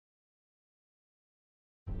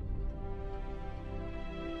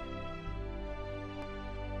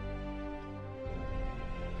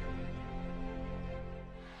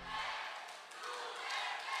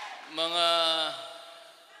Mga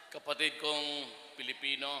kapatid kong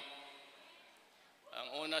Pilipino,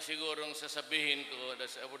 ang una sigurong sasabihin ko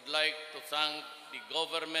is I would like to thank the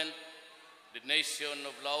government, the nation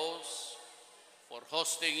of Laos for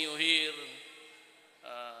hosting you here,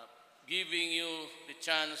 giving you the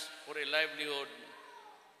chance for a livelihood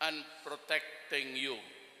and protecting you.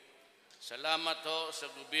 Salamat ho sa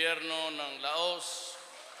gobyerno ng Laos,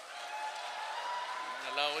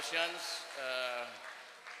 mga Laosians.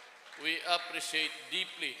 We appreciate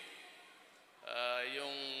deeply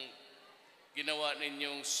yung ginawa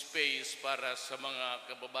ninyong space para sa mga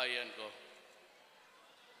kababayan ko.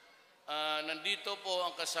 Nandito po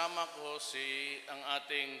ang kasama ko ang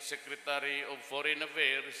ating Secretary of Foreign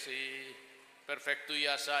Affairs, si Perfecto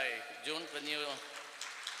Yasay. June, can you?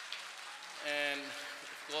 And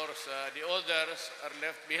of course, the others are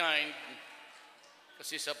left behind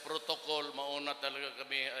kasi sa protocol, mauna talaga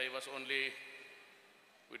kami. I was only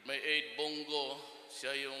with my aide Bongo,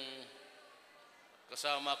 siya yung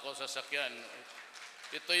kasama ko sa sakyan.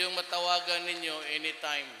 Ito yung matawagan ninyo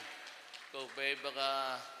anytime. Kung may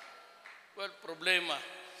baka, problema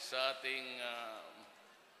sa ating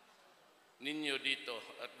ninyo dito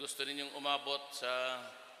at gusto ninyong umabot sa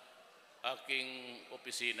aking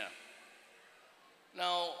opisina.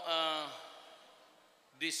 Now,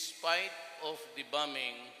 despite of the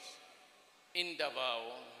bombings in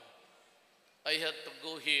Davao, I had to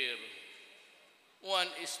go here. One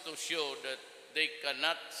is to show that they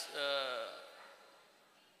cannot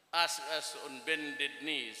ask us on bended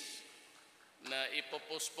knees na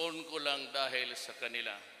ipopostpone ko lang dahil sa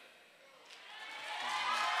kanila.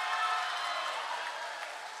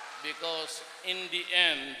 Because in the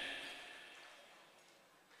end,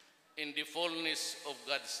 in the fullness of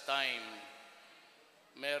God's time,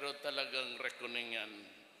 meron talagang reckoning yan.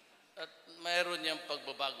 At meron niyang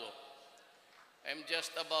pagbabago. I'm just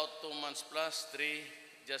about 2 months plus,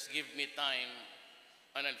 3. Just give me time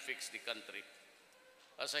and I'll fix the country.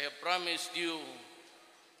 As I have promised you,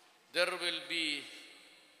 there will be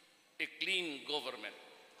a clean government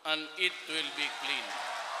and it will be clean.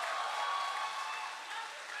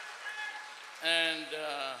 And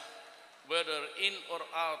whether in or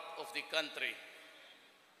out of the country,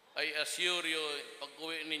 I assure you,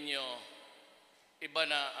 pag-uwi ninyo, iba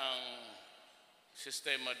na ang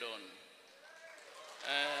sistema doon.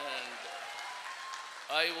 And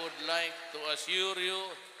I would like to assure you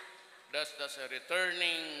that as a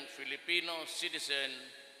returning Filipino citizen,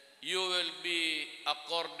 you will be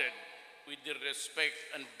accorded with the respect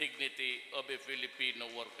and dignity of a Filipino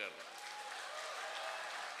worker.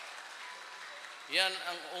 Yan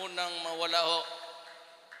ang unang mawala ho.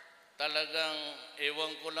 Talagang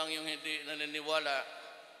ewan ko lang yung hindi naniniwala.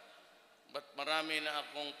 But marami na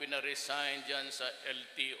akong pinaresign dyan sa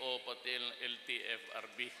LTO pati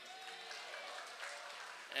LTFRB.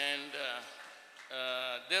 And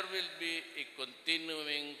there will be a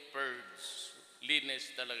continuing purge,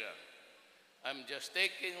 linis talaga. I'm just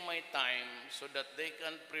taking my time so that they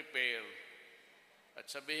can prepare. At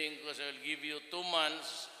sabihin ko, I'll give you 2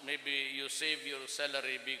 months, maybe you save your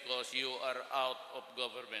salary because you are out of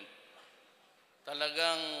government.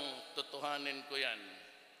 Talagang tutuhanin ko yan.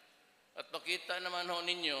 At makita naman ho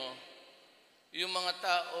ninyo, yung mga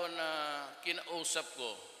tao na kinausap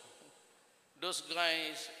ko, those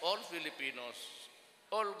guys, all Filipinos,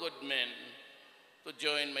 all good men, to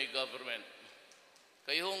join my government.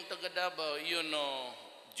 Kayong taga Davao, you know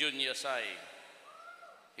Jun Yasay.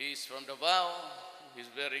 He's from Davao,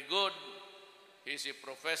 he's very good. He's a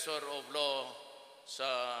professor of law sa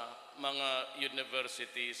mga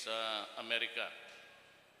university sa Amerika.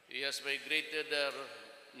 He has migrated there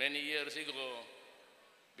many years ago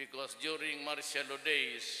because during martial law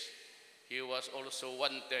days, he was also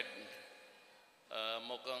wanted.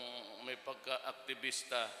 Mukhang may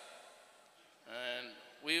pagka-aktivista. And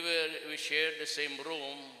we shared the same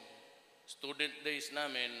room, student days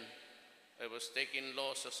namin. I was taking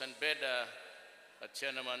law sa San Beda at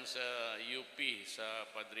siya naman sa UP, sa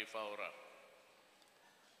Padre Faura.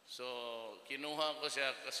 So, kinuha ko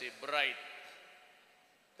siya kasi bright.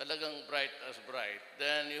 Talagang bright as bright.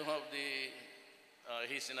 Then you have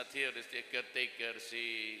he's not here, is the caretaker,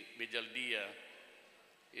 si Bijaldia,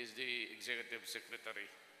 is the executive secretary.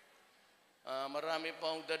 Marami pa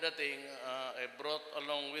akong dadating. I brought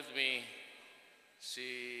along with me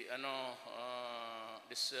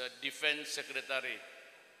this defense secretary.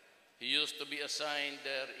 He used to be assigned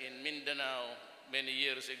there in Mindanao many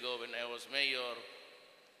years ago when I was mayor.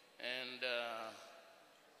 And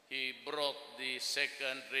he brought the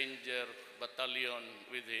 2nd Ranger Battalion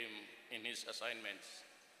with him in his assignments.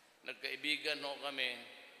 Nagkaibigan ho kami.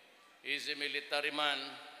 He's a military man.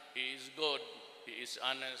 he is good, he is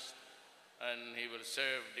honest, and he will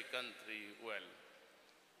serve the country well.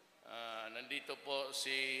 Nandito po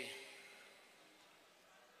si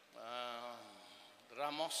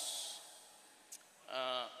Ramos,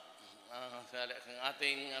 ang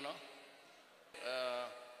ating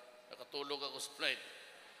nakatulog ako sa flight.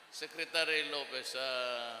 Secretary Lopez,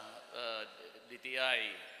 DTI,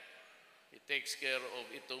 he takes care of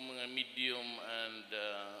itong mga medium and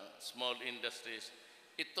small industries.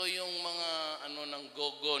 Ito yung mga ng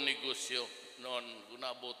gogo negosyo noon, kung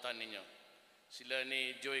naabutan ninyo. Sila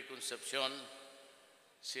ni Joy Concepcion,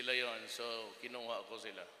 sila yon. So, kinuha ko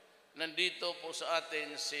sila. Nandito po sa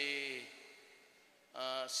atin si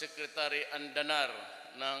Secretary Andanar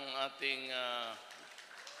ng ating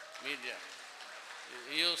media.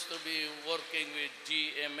 He used to be working with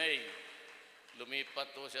GMA.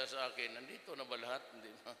 Lumipat po siya sa akin. Nandito na ba lahat? Hindi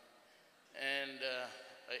ba? And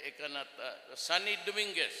I cannot... Sunny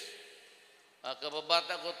Dominguez,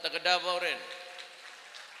 kababata ko, taga Davao rin.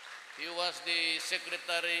 He was the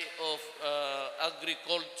Secretary of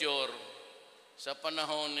Agriculture sa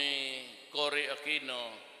panahon ni Cory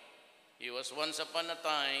Aquino. He was once upon a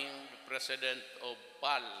time the president of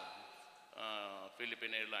PAL,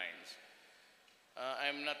 Philippine Airlines.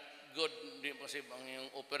 I'm not good, hindi kasi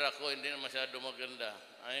yung opera ko hindi na masyado maganda.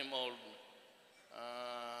 I'm old.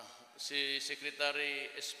 Si Secretary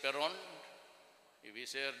Esperon, he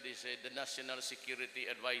served as the National Security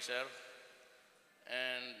Advisor.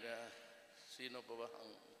 And sino pa ba?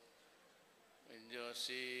 Medyo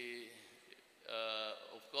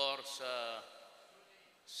of course,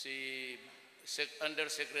 si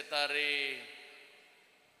Undersecretary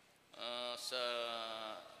sa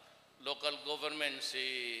local government,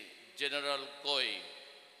 si General Coy.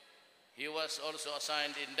 He was also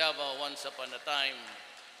assigned in Davao once upon a time.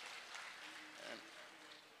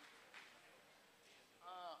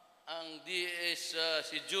 Ang DS,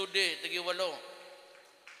 si Judy Tagiwalo.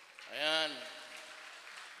 Ayan.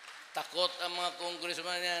 Takot ang mga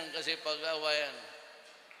congressman yan kasi pag-awayan.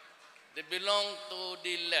 They belong to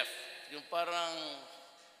the left. Yung parang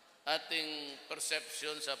ating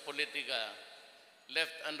perception sa politika,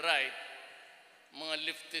 left and right, mga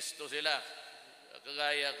leftist to sila.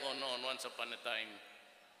 Kagaya ko noon, once upon a time.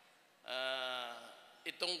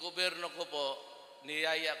 Itong gobyerno ko po,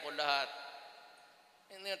 niyaya ko lahat.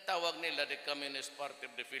 Tawag nila the Communist Party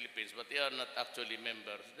of the Philippines, but they are not actually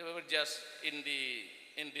members. They were just in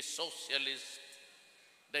the socialist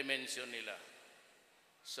dimension nila.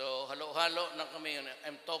 So halo-halo na kami.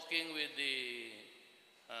 I'm talking with the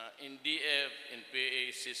in DF, in PA,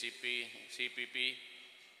 CPP,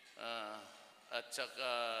 at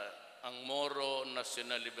saka ang Moro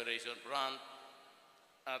National Liberation Front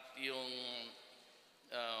at yung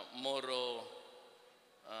Moro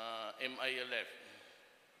MILF.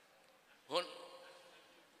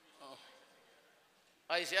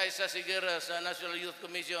 Ay, si Aisa Sigera sa National Youth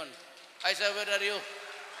Commission. Aisa, where are you?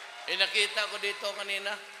 Nakita ko dito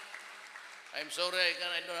kanina. I'm sorry, I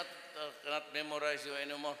cannot memorize you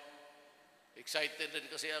anymore. Excited din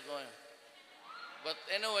kasi ako. But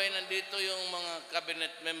anyway, nandito yung mga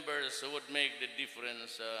cabinet members who would make the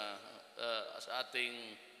difference sa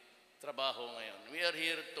ating trabaho ngayon. We are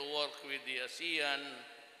here to work with the Asean,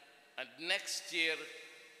 and next year,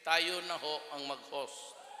 tayo na ho ang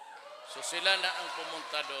mag-host. So sila na ang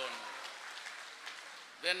pumunta doon.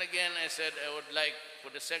 Then again, I said I would like, for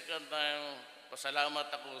the second time, pasalamat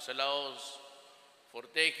ako sa Laos for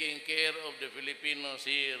taking care of the Filipinos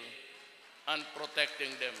here and protecting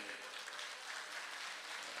them.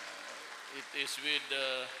 It is with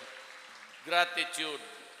gratitude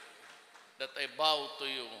that I bow to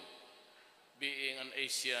you, being an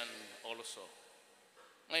Asian also.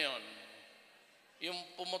 Ngayon, yung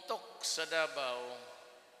pumutok sa Davao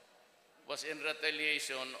was in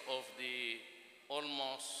retaliation of the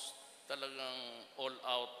almost talagang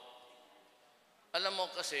all-out. Alam mo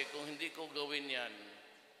kasi, kung hindi ko gawin yan,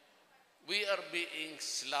 we are being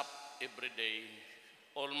slapped every day.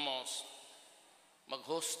 Almost.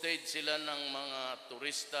 Mag-hostage sila ng mga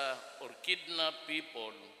turista or kidnap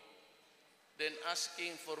people, then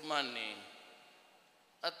asking for money.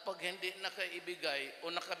 At pag hindi nakaibigay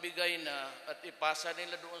o nakabigay na at ipasa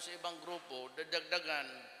nila doon sa ibang grupo, dadagdagan,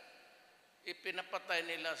 ipinapatay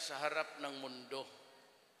nila sa harap ng mundo.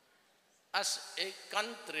 As a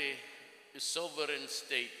country, a sovereign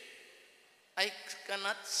state, I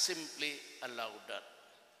cannot simply allow that.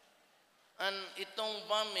 And itong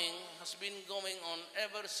bombing has been going on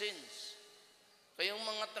ever since. Kayong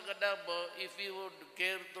mga taga Davao, if you would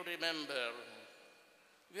care to remember,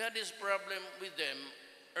 we had this problem with them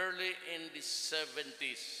early in the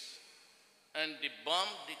 70s. and they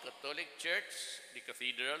bombed the Catholic Church, the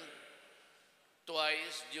cathedral,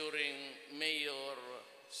 twice during Mayor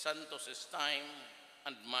Santos's time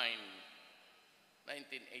and mine,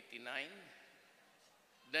 1989.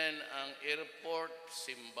 Then ang airport,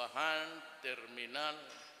 simbahan, terminal,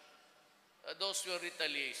 those were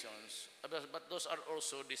retaliations. But those are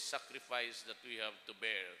also the sacrifice that we have to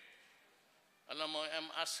bear. Alam mo, I'm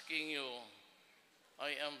asking you,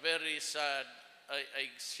 I am very sad. I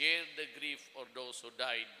share the grief for those who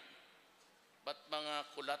died. But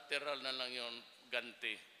mga collateral na lang yun,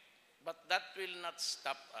 ganti. But that will not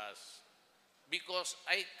stop us. Because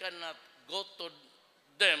I cannot go to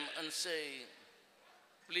them and say,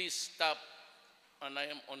 please stop, and I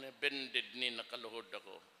am on a bended knee, nakaluhod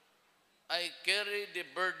ako. I carry the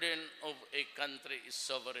burden of a country's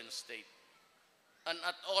sovereign state. And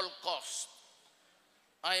at all costs,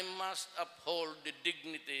 I must uphold the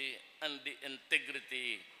dignity and the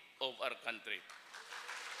integrity of our country.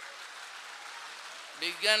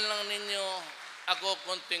 Bigyan lang ninyo ako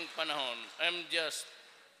konting panahon. I'm just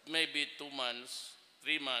maybe 2 months,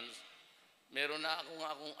 3 months. Meron na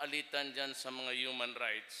akong alitan dyan sa mga human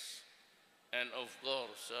rights. And of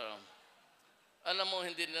course, alam mo,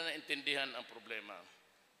 hindi na naintindihan ang problema.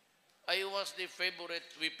 I was the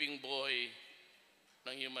favorite whipping boy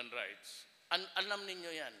ng human rights. Alam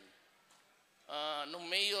ninyo yan. Nung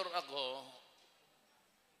mayor ako,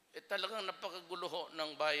 talagang napakaguluho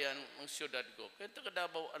ng bayan, ng siyudad ko. Kaya taga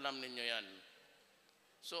Davao, alam ninyo yan.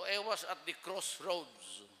 So I was at the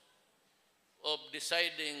crossroads of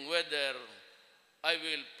deciding whether I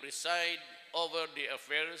will preside over the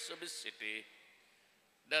affairs of the city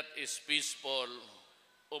that is peaceful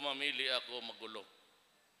o mamili ako magulo.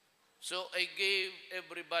 So I gave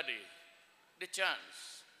everybody the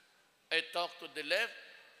chance. I talked to the left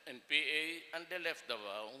and PA and the left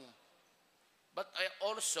Davao. But I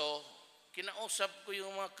also, kinausap ko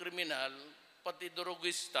yung mga kriminal, pati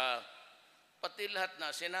durugista, pati lahat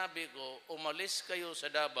na sinabi ko, umalis kayo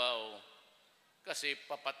sa Davao kasi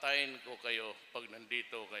papatayin ko kayo pag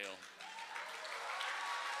nandito kayo.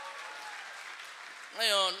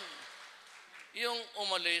 Ngayon, yung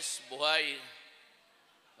umalis, buhay.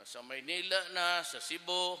 Sa Maynila na, sa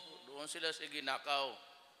Cebu, doon sila sa ginakaw.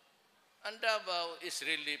 And Davao is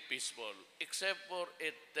really peaceful, except for a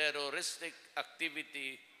terroristic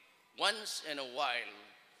activity once in a while.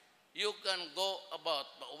 You can go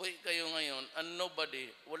about, pauwi kayo ngayon, and nobody,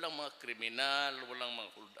 walang mga kriminal, walang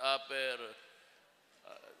mga hold-upper,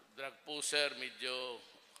 drug pusher, medyo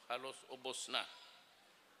halos ubos na.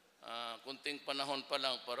 Kunting panahon pa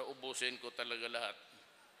lang para ubusin ko talaga lahat.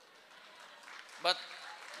 But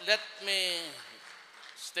let me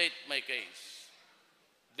state my case.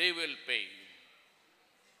 They will pay.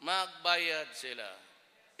 Magbayad sila.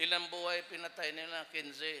 Ilang buhay pinatay nila?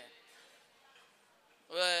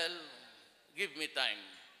 15. Well, give me time.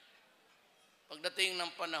 Pagdating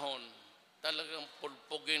ng panahon, talagang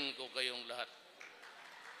pulpugin ko kayong lahat.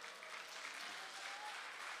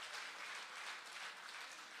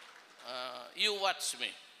 You watch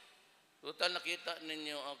me. Total nakita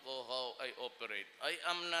ninyo ako how I operate. I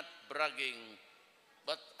am not bragging,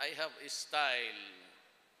 but I have a style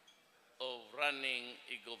of running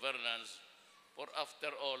a governance. For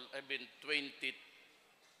after all, I've been 23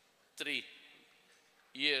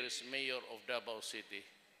 years mayor of Davao City.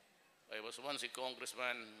 I was once a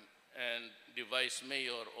congressman and the vice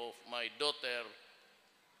mayor of my daughter.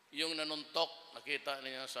 Yung nanuntok, nakita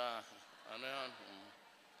niyo sa, ano yun?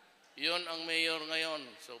 Yun ang mayor ngayon.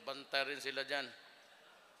 So, banta rin sila dyan.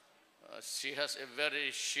 She has a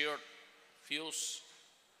very short fuse.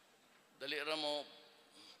 Dalira mo,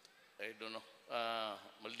 I don't know,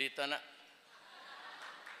 maldita na.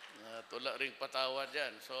 Tula ring patawad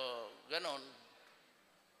yan. So, ganon.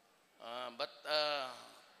 But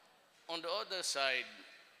on the other side,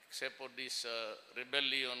 except for this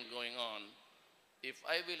rebellion going on, if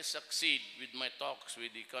I will succeed with my talks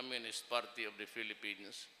with the Communist Party of the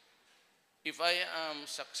Philippines, if I am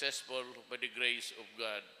successful by the grace of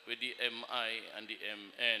God with the MI and the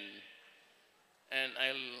MN, and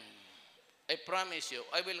I promise you,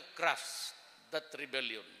 I will crush that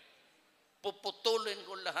rebellion. Puputulin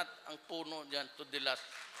ko lahat ang puno dyan to the last.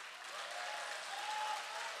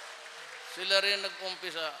 Sila rin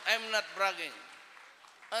nag-umpisa. I'm not bragging.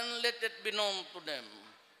 And let it be known to them.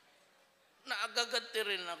 Naagaganti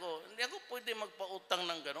rin ako. Hindi ako pwede magpautang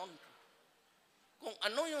ng ganon. Kung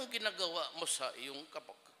ano yung ginagawa mo sa iyong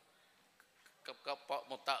kapwa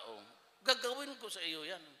mo tao, gagawin ko sa iyo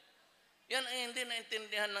yan. Yan ay hindi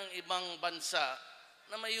naintindihan ng ibang bansa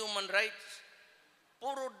na may human rights.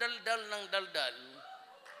 Puro daldal ng daldal.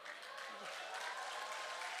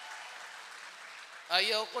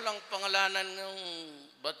 Ayaw ko lang pangalanan ng,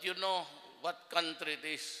 but you know what country it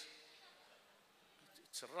is.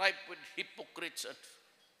 It's ripe with hypocrites.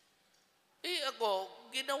 Ako,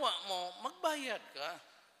 ginawa mo, magbayad ka.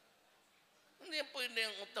 Hindi pwede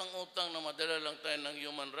yung utang-utang na madala lang tayo ng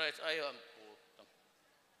human rights. Ayaw ang utang.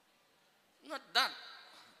 Not that.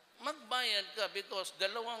 Magbayad ka because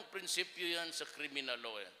dalawang prinsipyo yan sa criminal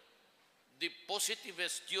law. The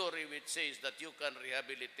positivist theory which says that you can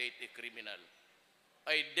rehabilitate a criminal.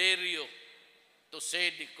 I dare you to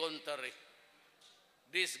say the contrary.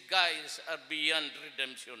 These guys are beyond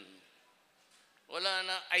redemption. Wala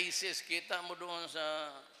na ISIS, kita mo doon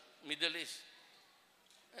sa Middle East.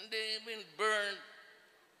 And they been burned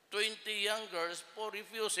 20 young girls for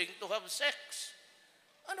refusing to have sex.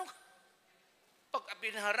 Ano? Pag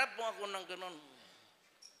pinaharap mo ako ng ganun,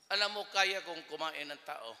 alam mo, kaya kong kumain ng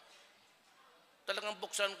tao. Talagang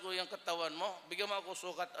buksan ko yung katawan mo, bigyan mo ako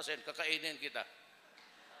sukat asin, kakainin kita.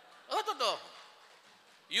 Totoo.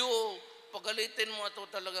 Pagalitin mo ito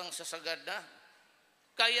talagang sasagad na,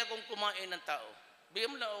 kaya kong kumain ng tao.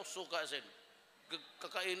 Bigyan mo lang ako suka asin,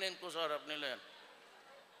 kakainin ko sa harap nila yan.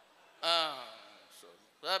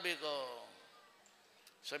 Sabi ko,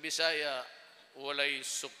 sa Bisaya, walay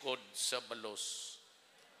sukod sa balos.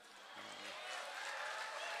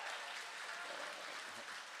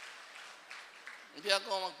 Hindi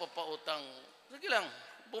ako magpapautang. Sige lang,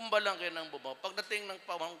 bumba lang kayo ng bumba. Pagdating ng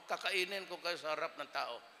pamang, kakainin ko kayo sa harap ng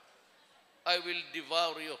tao. I will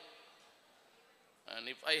devour you. And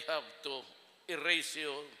if I have to erase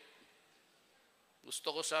you,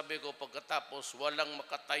 gusto ko sabi ko pagkatapos, walang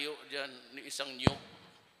makatayo dyan ni isang nyug.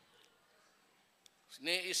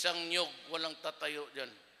 Ni isang nyug, walang tatayo dyan.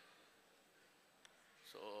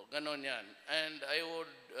 So, ganon yan. And I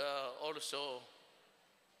would also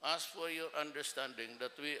ask for your understanding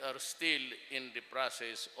that we are still in the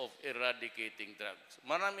process of eradicating drugs.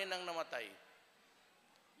 Marami nang namatay.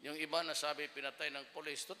 Yung iba nasabi pinatay ng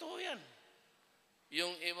polis, totoo yan.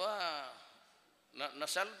 Yung iba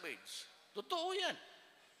na-salvage, totoo yan.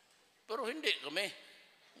 Pero hindi kami.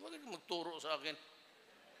 Huwag magturo sa akin.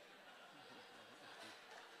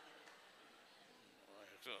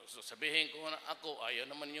 So sabihin ko na ako, ayaw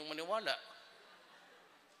naman yung maniwala.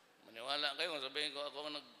 Maniwala kayo, sabihin ko ako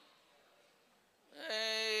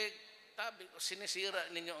tabi ko,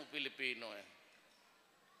 sinisira ninyo ang Pilipino.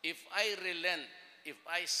 If I relent, if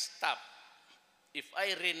I stop, if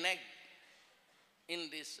I renege in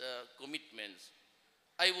these commitments,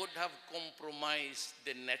 I would have compromised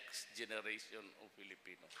the next generation of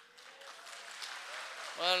Filipinos.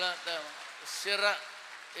 Wala tama.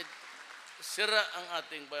 Sira ang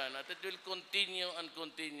ating bayan. At it will continue and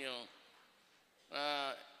continue.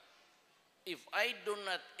 If I do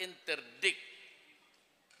not interdict,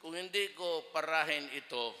 kung hindi ko parahin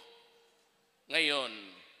ito, ngayon,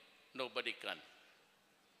 nobody can.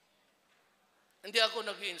 Hindi ako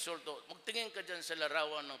nag-iinsulto. Magtingin ka dyan sa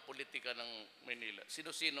larawan ng politika ng Manila.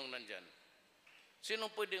 Sino-sinong nandyan? Sinong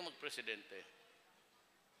pwedeng magpresidente?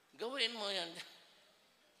 Gawin mo yan.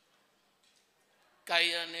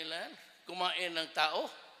 Kaya nila kumain ng tao?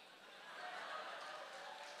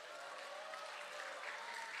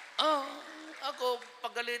 Ako,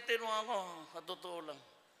 pagalitin mo ako, katotoo lang.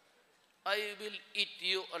 I will eat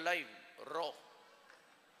you alive, raw.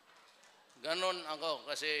 Ganon ako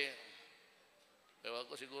kasi ewan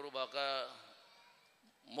ko siguro baka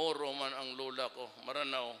moro man ang lola ko,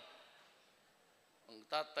 maranaw. Ang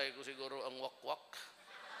tatay ko siguro ang wakwak.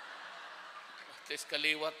 At least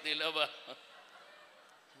kaliwat nila ba?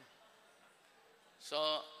 So,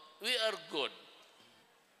 we are good.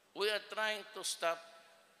 We are trying to stop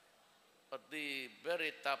at the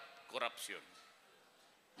very top corruption.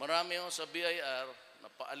 Marami yung sa BIR,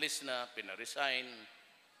 napaalis na, pinaresign.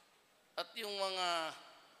 At yung mga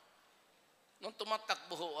nung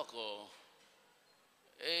tumatakbo ako,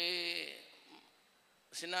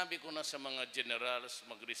 sinabi ko na sa mga generals,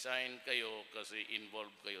 mag-resign kayo kasi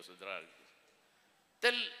involved kayo sa drugs.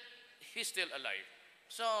 Till he's still alive.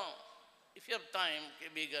 So, if you have time,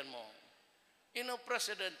 kaibigan mo, you know,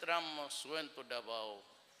 President Ramos went to Davao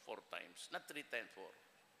 4 times, not 3 times,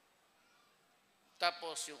 4.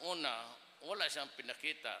 Tapos yung una, wala siyang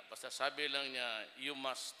pinakita. Basta sabi lang niya, you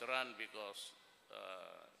must run because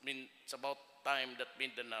it's about time that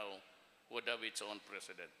Mindanao would have its own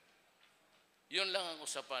president. Yun lang ang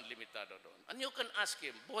usapan, limitado doon. And you can ask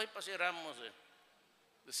him, buhay pa si Ramos eh.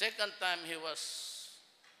 The second time he was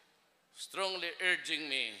strongly urging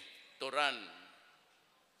me to run.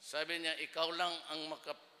 Sabi niya, ikaw lang ang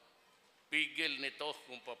makapigil nito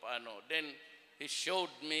kung paano. Then he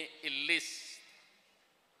showed me a list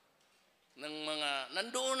ng mga,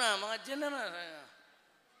 nandoon na, mga general.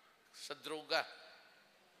 sa droga.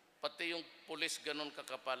 Pati yung pulis ganun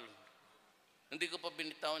kakapal. Hindi ko pa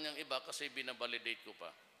binitawan yung iba kasi binabalidate ko pa.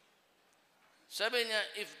 Sabi niya,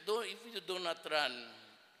 if you do not run,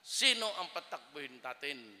 sino ang patakbuhin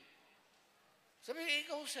natin? Sabi niya,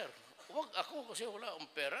 ikaw sir, huwag ako kasi wala akong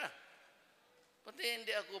pera. Pati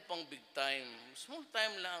hindi ako pang big time. Small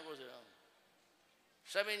time lang ako sir.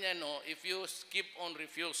 Sabi niya, no, if you keep on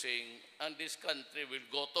refusing, and this country will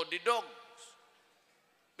go to the dogs.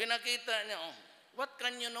 Pinakita niya, oh, what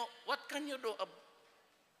can you do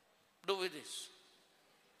with this?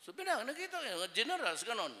 So nakita ko, generals,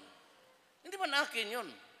 ganon. Hindi man akin yun.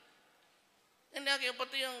 Hindi akin,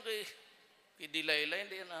 pati yung kay Dilayla,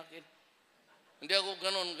 hindi yan akin. Hindi ako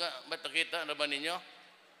ganon, ba't nakita na ba ninyo?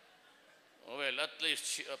 Well, at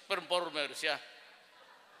least, performer siya.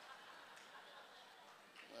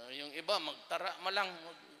 Yung iba, magtara malang,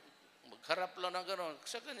 magharap lang na ganon.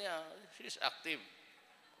 Sa kanya, she's active.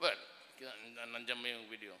 Well, nandiyan mo yung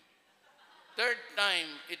video. Third time,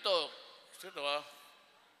 ito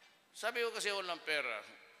sabi ko kasi walang pera.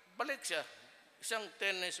 Balik siya. Isang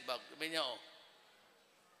tennis bag. Sabi niya,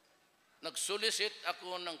 nagsolicit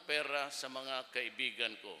ako ng pera sa mga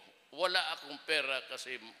kaibigan ko. Wala akong pera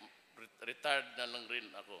kasi retired na lang rin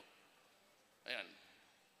ako. Ayan.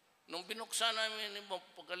 Nung binuksan namin yung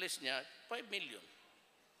pag-alis niya, 5 million.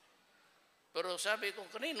 Pero sabi ko,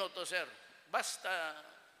 kanino to sir? Basta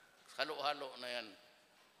halo-halo na yan.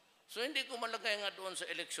 So hindi ko malagay nga doon sa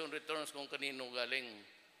election returns kung kanino galing.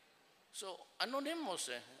 So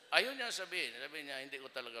anonymous Ayaw niya sabihin. Sabi niya, hindi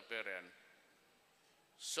ko talaga pera yan.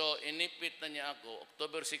 So inipit na niya ako.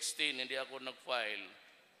 October 16, hindi ako nag-file.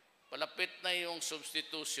 Palapit na yung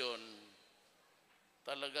substitution.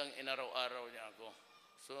 Talagang inaraw-araw niya ako.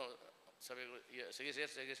 So sabi ko, yeah, sige sir.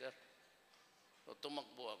 So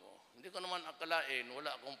tumakbo ako. Hindi ko naman akalain,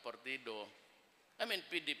 wala akong partido. I mean,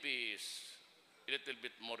 PDP is a little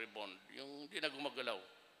bit moribund. Yung hindi na gumagalaw.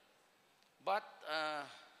 But,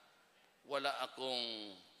 wala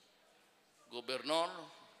akong gobernur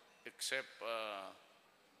except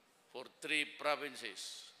for 3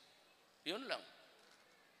 provinces. Yun lang.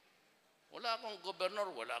 Wala akong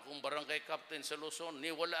gobernur, wala akong barangay captain sa Luzon,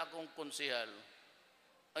 ni wala akong konsihal.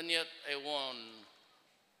 And yet, I won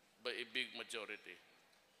by a big majority.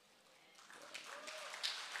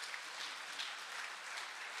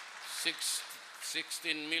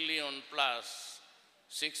 16 million plus,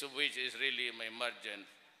 6 of which is really my margin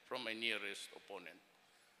from my nearest opponent.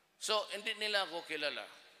 So, hindi nila ako kilala.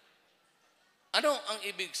 Ano ang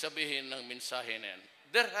ibig sabihin ng mensahe na yan?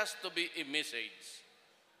 There has to be a message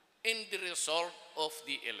in the result of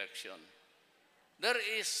the election. There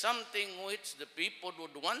is something which the people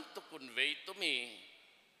would want to convey to me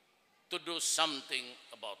to do something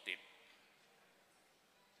about it.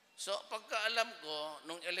 So, pagkaalam ko,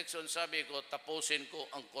 nung eleksyon, sabi ko, tapusin ko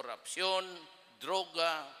ang korupsyon,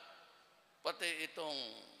 droga, pati itong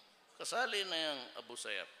kasali na yung Abu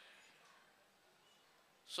Sayyaf.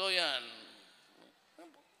 So, yan.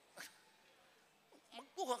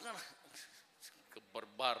 Magkuha ka na.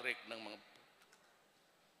 Kabarbarik ng mga...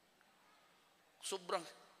 Sobrang,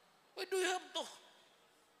 why do you have to?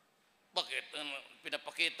 Bakit?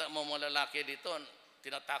 Pinapakita mo mga lalaki dito,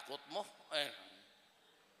 tinatakot mo?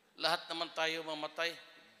 Lahat naman tayo mamatay.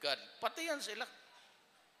 God, pati yan sila.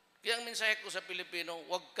 Kaya ang mensahe ko sa Pilipino,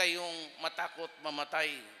 huwag kayong matakot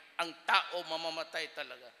mamatay. Ang tao mamamatay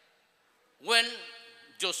talaga. When,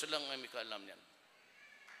 Diyos lang ay may kaalam yan.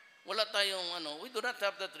 Wala tayong, we do not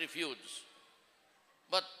have that refuge.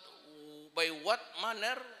 But by what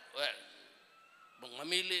manner? Well,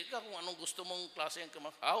 mamili ka kung anong gusto mong klase ng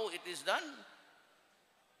how it is done.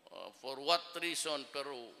 For what reason?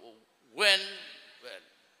 Pero when? Well,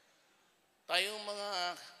 tayong mga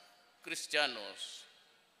Kristiyanos,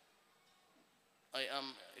 I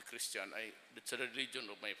am a Christian. It's a religion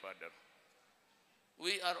of my father.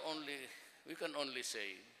 We can only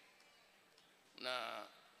say na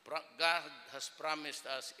God has promised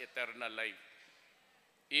us eternal life.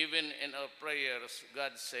 Even in our prayers,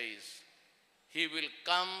 God says, He will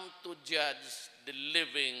come to judge the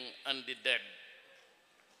living and the dead.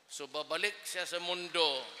 So babalik siya sa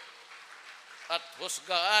mundo at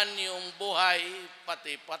husgaan yung buhay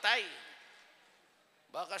pati patay.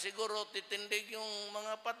 Baka siguro titindig yung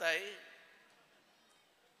mga patay,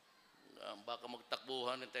 baka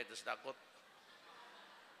magtakbuhan ng tayo sa takot.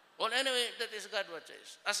 Well, anyway, that is God what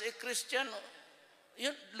says. As a Christian,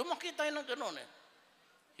 yun, lumaki tayo ng ganun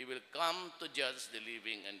He will come to judge the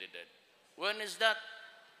living and the dead. When is that?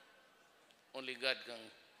 Only God can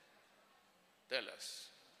tell us.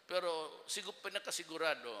 Pero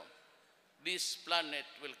pinakasigurado, this planet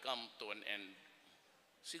will come to an end.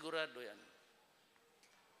 Sigurado yan.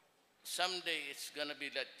 Someday, it's gonna be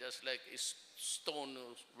like, just like a stone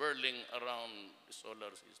whirling around the solar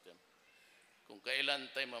system. Kung kailan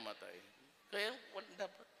tayo mamatay. Kaya,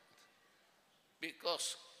 dapat.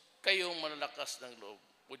 Because kayo malalakas ng loob.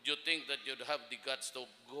 Would you think that you'd have the guts to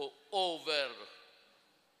go over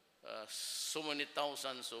so many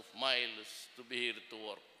thousands of miles to be here to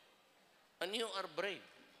work? And you are brave.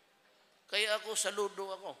 Kaya ako, saludo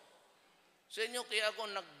ako. Sa inyo, kaya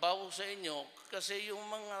ako nagbow sa inyo kasi yung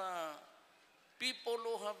mga people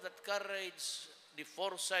who have that courage, the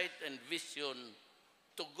foresight and vision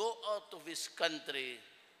to go out of his country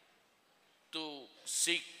to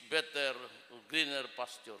seek better, greener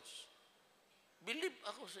pastures. Believe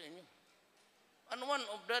ako sa inyo. And one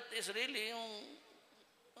of that is really yung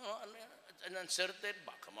an uncertain,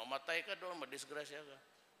 baka mamatay ka doon, madisgrasya ka.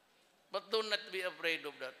 But do not be afraid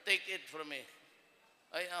of that. Take it from me.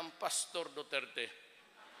 I am Pastor Duterte.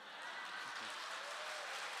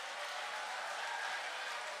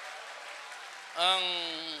 Ang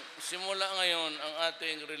simula ngayon, ang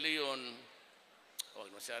ating reliyon,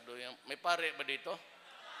 huwag masyado yan. May pare ba dito?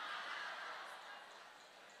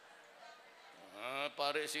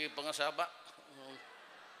 Pare, sige, pangasaba.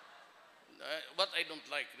 What I don't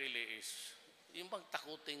like really is, yung bang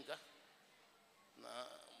takutin ka, na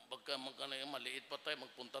pagka maliit pa tayo,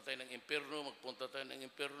 magpunta tayo ng impyerno,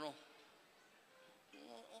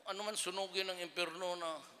 Ano man sunugin ng impyerno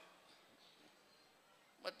na.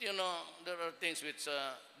 But you know, there are things which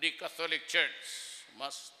the Catholic Church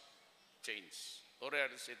must change. Or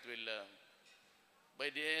else it will,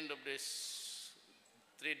 by the end of this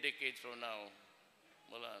 3 decades from now,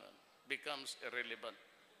 becomes irrelevant.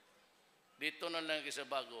 Dito na lang isa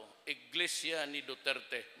bago, Iglesia ni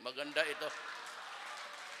Duterte. Maganda ito.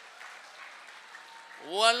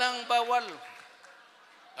 Walang bawal.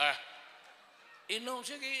 Inom,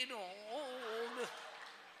 sige, inom.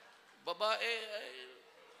 Babae,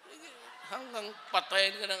 hanggang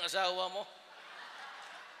patayin ka ng asawa mo.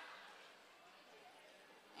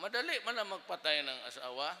 Madali man lang magpatay ng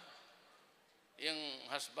asawa. Yung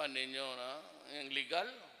husband ninyo, yung legal,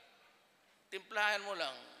 timplahan mo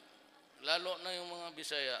lang. Lalo na yung mga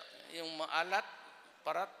Bisaya. Yung maalat,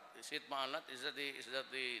 parat, is it maalat? Is that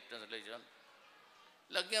the translation?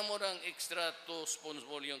 Lagyan mo ng extra 2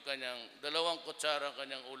 spoonsful yung kanyang, 2 kutsara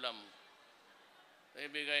kanyang ulam.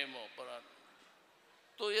 Ibigay mo para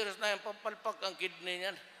 2 years na yung papalpak ang kidney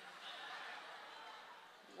niyan.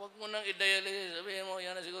 Huwag mo nang i-dialysis. Sabihin mo,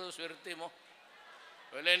 yan na siguro swerte mo.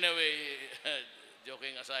 Well, anyway,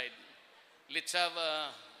 joking aside, let's have,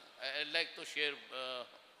 I'd like to share,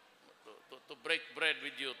 to break bread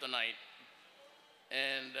with you tonight.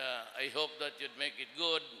 And I hope that you'd make it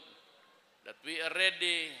good, that we are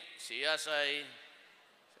ready. Si Yasay,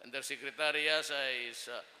 Undersecretary Yasay is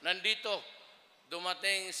nandito.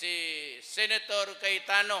 Dumating si Senator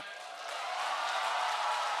Cayetano.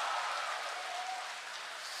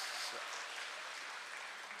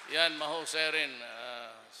 Yan, mahusay rin.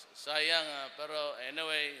 Sayang, pero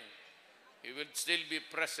anyway, he will still be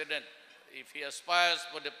president. If he aspires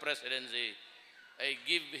for the presidency, I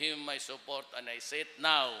give him my support, and I say it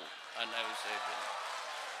now, and I will say it then.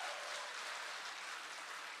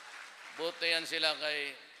 Buti yan sila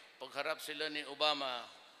kay pagharap sila ni Obama.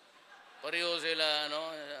 Pareho sila,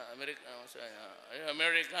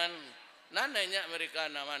 American. Nanay niya,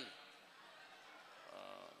 American naman.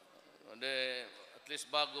 At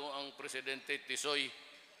least bago ang presidente, Tisoy.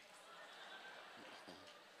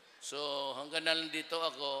 So, hanggang na lang dito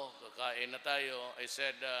ako, kakain na tayo. I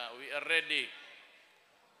said, we are ready.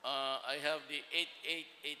 I have the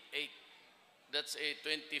 8888. That's a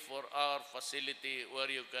 24-hour facility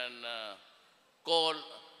where you can call.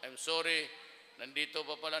 I'm sorry, nandito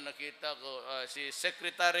pa pala nakita ko si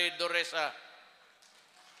Secretary Doresa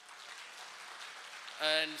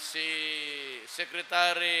and si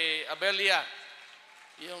Secretary Abelia,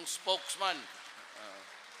 yung spokesman,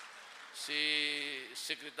 si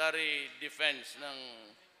Secretary Defense ng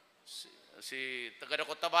si taga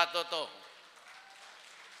Cotabato to.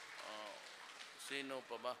 Sino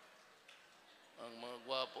pa ba? Ang mga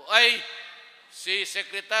gwapo. Ay, si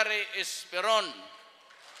Secretary Esperon,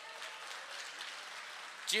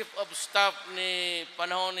 Chief of Staff ni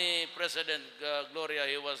panahon ni President Gloria.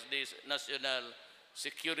 He was the National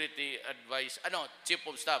Security Advisor. Chief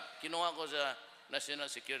of Staff. Kinuha ko sa National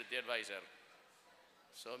Security Advisor.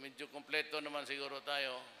 So, medyo kompleto naman siguro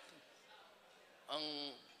tayo.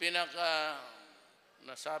 Ang pinaka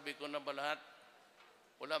nasabi ko na ba lahat?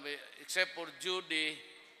 Wala ba? Except for Judy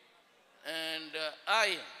and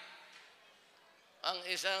ang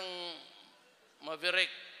isang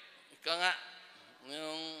maverick, ika nga,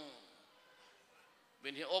 yung,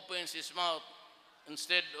 when he opens his mouth,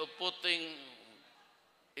 instead of putting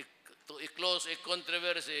to close a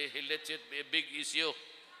controversy, he lets it be a big issue.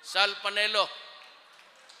 Sal Panelo,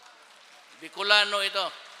 Bicolano ito.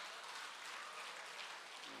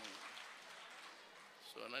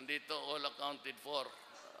 So nandito all accounted for.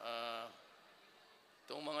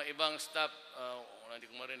 Itong mga ibang staff, hindi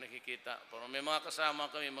ko rin nakikita. Pero may mga kasama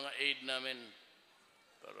kami, mga aid namin.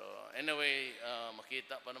 Pero anyway,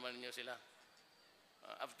 makita pa naman niyo sila.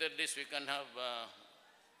 After this, we can have,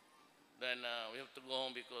 then we have to go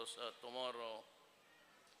home because tomorrow,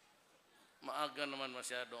 maaga naman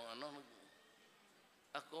masyadong,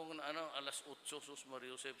 ako, alas 8, sus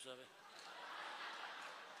Mario Josep, sabi.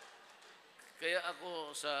 Kaya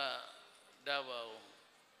ako sa Davao,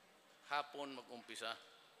 hapon mag-umpisa.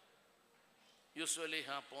 Usually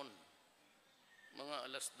hapon,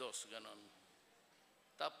 mga alas 2, ganon.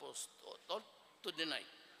 Tapos, to the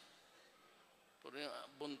night. Pero yung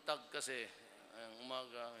buntag kasi, ang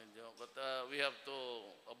umaga, medyo. But we have to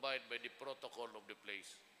abide by the protocol of the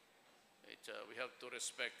place. We have to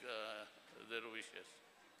respect their wishes.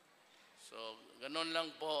 So, ganon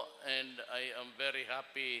lang po, and I am very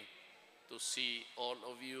happy to see all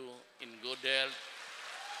of you in good health.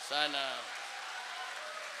 Sana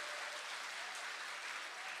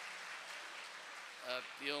at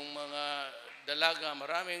yung mga dalaga,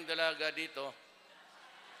 maraming dalaga dito,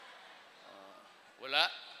 wala.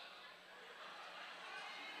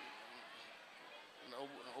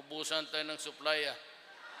 Naubusan tayo ng supply.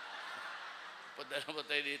 Padala pa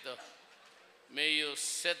tayo dito. May you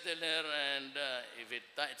settle here, and if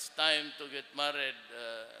it's time to get married,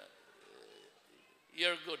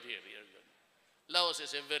 you're good here, you're good. Laos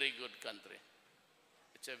is a very good country.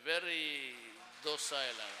 It's a very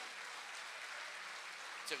docile.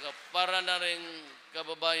 Tsaka para na rin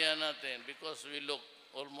kababayan natin, because we look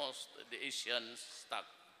almost, the Asian stock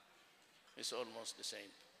is almost the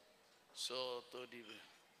same. So to the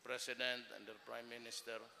President and the Prime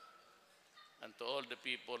Minister, and to all the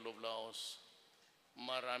people of Laos,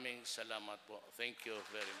 maraming salamat po. Thank you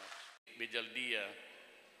very much. Bijaldia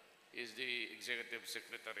is the Executive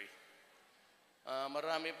Secretary.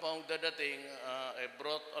 Marami pong dadating. I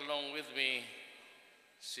brought along with me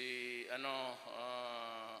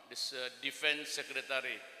this Defense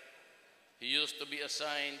Secretary. He used to be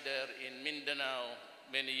assigned there in Mindanao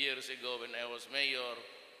many years ago when I was mayor,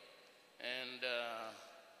 and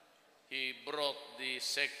he brought the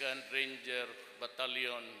 2nd Ranger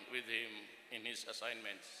Battalion with him in his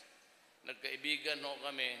assignments. Nagkaibigan ho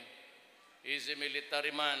kami. He is a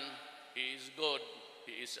military man. He is good.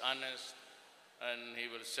 He is honest. And he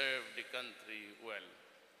will serve the country well.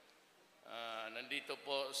 Nandito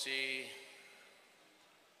po si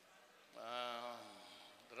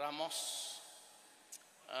Ramos,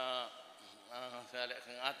 ang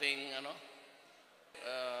ating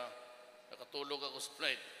nakatulog ako sa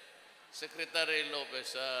flight. Secretary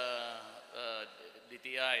Lopez,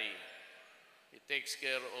 DTI. He takes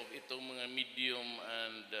care of itong mga medium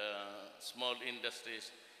and small industries.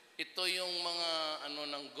 Ito yung mga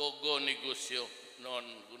ng go-go negosyo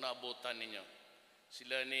noon, kung naabutan ninyo.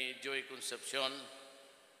 Sila ni Joy Concepcion.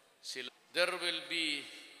 There will be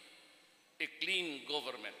a clean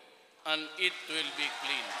government, and it will be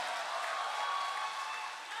clean.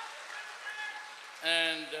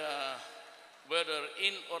 And whether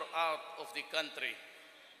in or out of the country,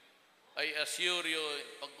 I assure you,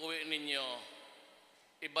 pag-uwi ninyo,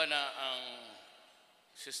 iba na ang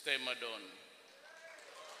sistema doon.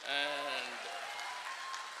 And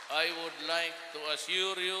I would like to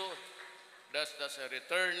assure you that as a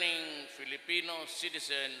returning Filipino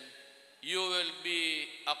citizen, you will be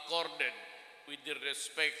accorded with the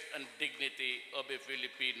respect and dignity of a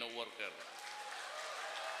Filipino worker.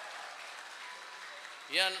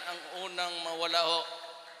 Yan ang unang mawala ho.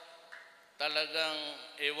 Talagang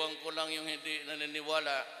ewan ko lang yung hindi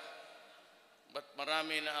naniniwala. But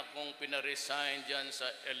marami na akong pinaresign dyan sa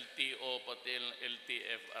LTO pati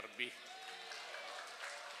LTFRB.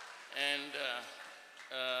 And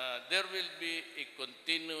there will be a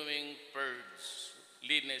continuing purge.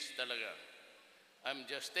 Linis talaga. I'm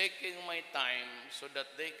just taking my time so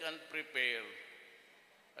that they can prepare.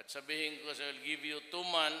 At sabihin ko, I'll give you 2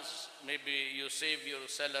 months, maybe you save your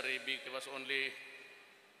salary because only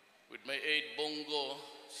with my aide Bongo,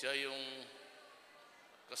 siya yung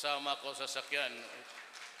kasama ko sa sakyan.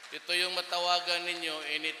 Ito yung matawagan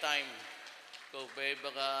ninyo anytime. Kung may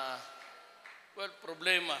baka,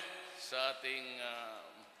 problema sa ating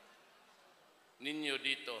ninyo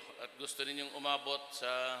dito at gusto ninyong umabot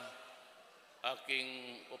sa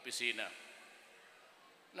aking opisina.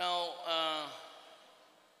 Now,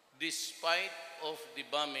 despite of the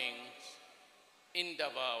bombings in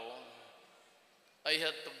Davao, I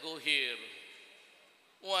had to go here.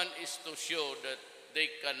 One is to show that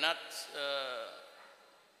they cannot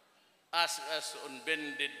ask us on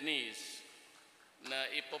bended knees na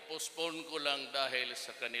ipopostpone ko lang dahil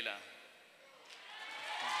sa kanila.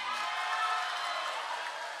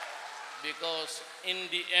 Because in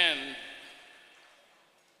the end,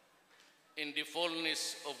 in the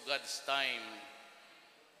fullness of God's time,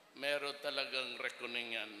 meron talagang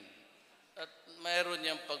reckoning yan. At meron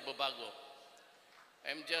niyang pagbabago.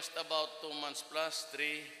 I'm just about 2 months plus,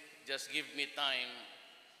 3. Just give me time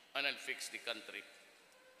and I'll fix the country.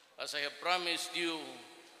 As I have promised you,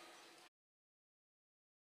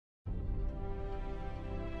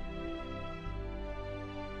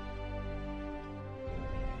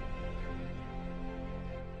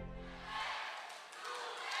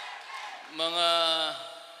 mga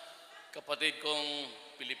kapatid kong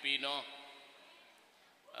Pilipino,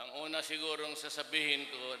 ang una sigurong sasabihin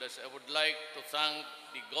ko is I would like to thank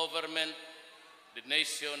the government, the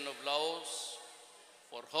nation of Laos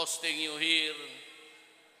for hosting you here,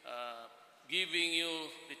 giving you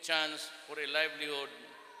the chance for a livelihood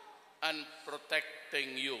and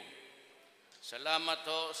protecting you. Salamat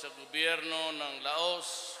ho sa gobyerno ng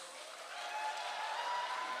Laos,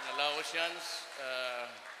 mga Laosians.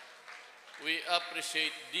 We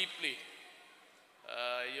appreciate deeply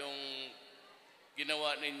yung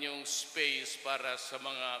ginawa ninyong space para sa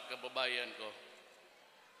mga kababayan ko.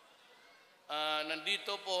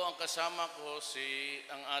 Nandito po ang kasama ko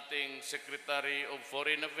ang ating Secretary of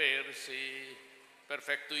Foreign Affairs, si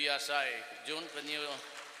Perfecto Yasay. June, can you?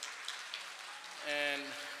 And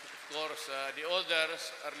of course, the others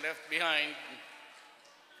are left behind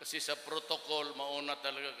kasi sa protocol, mauna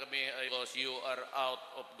talaga kami because you are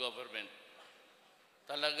out of government.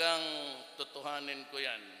 Talagang tutuhanin ko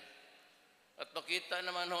yan. At makita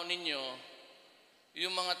naman ho ninyo,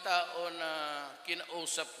 yung mga tao na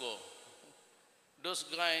kinausap ko, those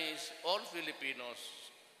guys, all Filipinos,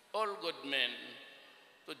 all good men,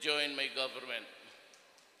 to join my government.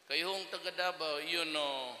 Kayong taga Davao, you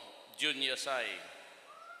know Jun Yasay.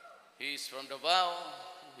 He's from Davao,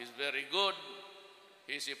 he's very good,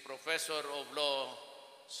 he's a professor of law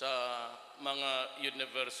sa mga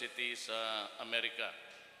university sa Amerika.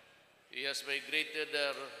 He has migrated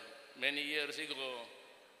there many years ago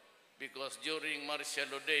because during martial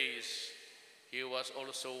law days, he was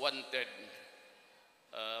also wanted.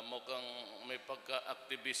 Mukhang may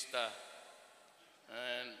pagka-aktivista.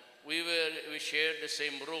 And we shared the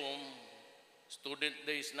same room, student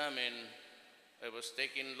days namin. I was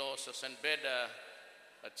taking law sa San Beda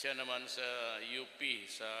at siya naman sa UP,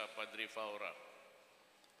 sa Padre Faura.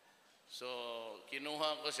 So,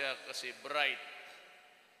 kinuha ko siya kasi bright.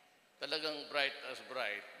 Talagang bright as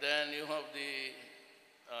bright. Then you have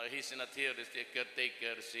he's not here, is the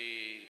caretaker, si